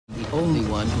only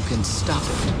one who can stop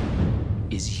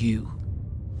it is you.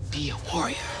 Be a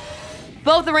warrior.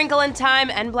 Both A Wrinkle in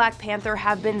Time and Black Panther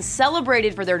have been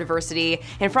celebrated for their diversity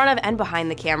in front of and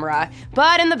behind the camera.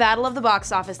 But in the battle of the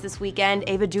box office this weekend,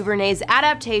 Ava DuVernay's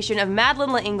adaptation of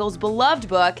Madeleine L'Engle's beloved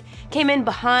book came in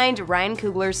behind Ryan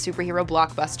Coogler's superhero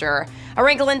blockbuster. A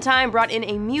Wrinkle in Time brought in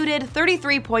a muted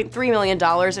 $33.3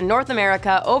 million in North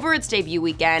America over its debut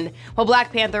weekend, while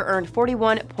Black Panther earned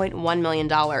 $41.1 million,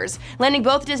 landing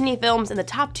both Disney films in the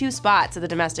top 2 spots at the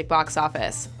domestic box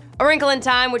office. A Wrinkle in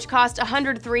Time, which cost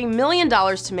 $103 million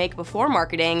to make before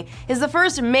marketing, is the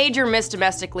first major miss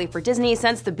domestically for Disney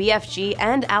since the BFG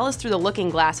and Alice Through the Looking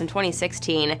Glass in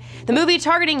 2016. The movie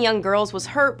targeting young girls was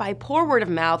hurt by poor word of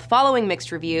mouth following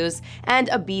mixed reviews and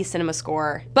a B cinema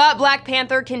score. But Black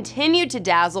Panther continued to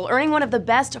dazzle, earning one of the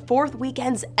best 4th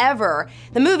weekends ever.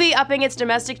 The movie, upping its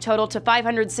domestic total to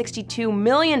 $562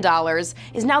 million,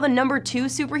 is now the #2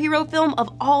 superhero film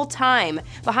of all time,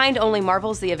 behind only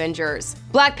Marvel's The Avengers.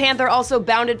 Black Panther also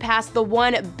bounded past the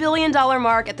 $1 billion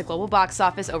mark at the global box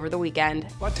office over the weekend.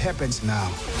 What happens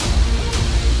now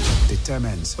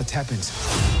determines what happens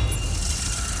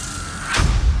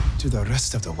to the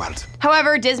rest of the world.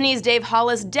 However, Disney's Dave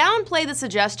Hollis downplayed the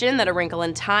suggestion that A Wrinkle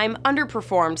in Time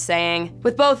underperformed, saying,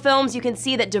 "With both films, you can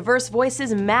see that diverse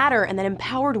voices matter and that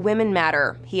empowered women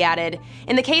matter," he added.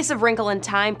 "In the case of Wrinkle in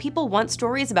Time, people want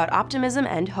stories about optimism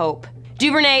and hope."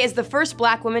 DuVernay is the first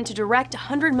Black woman to direct a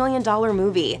 $100 million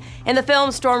movie. In the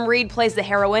film, Storm Reed plays the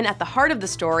heroine at the heart of the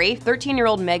story,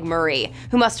 13-year-old Meg Murray,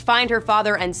 who must find her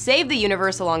father and save the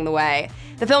universe along the way.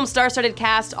 The film's star-studded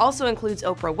cast also includes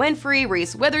Oprah Winfrey,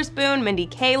 Reese Witherspoon, Mindy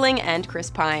Kaling, and Chris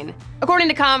Pine. According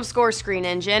to ComScore Screen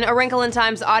Engine, A Wrinkle in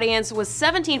Time's audience was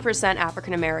 17%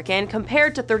 African American,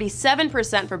 compared to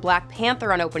 37% for Black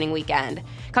Panther on opening weekend.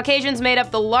 Caucasians made up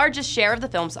the largest share of the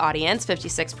film's audience,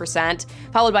 56%,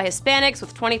 followed by Hispanics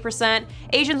with 20%,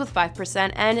 Asians with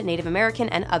 5%, and Native American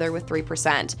and other with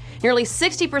 3%. Nearly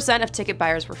 60% of ticket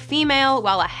buyers were female,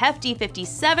 while a hefty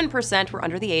 57% were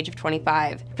under the age of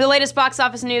 25. For the latest box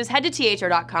office news, head to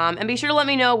THR.com and be sure to let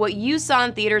me know what you saw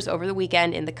in theaters over the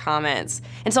weekend in the comments.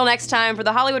 Until next time, for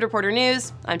the Hollywood Reporter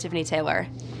News, I'm Tiffany Taylor.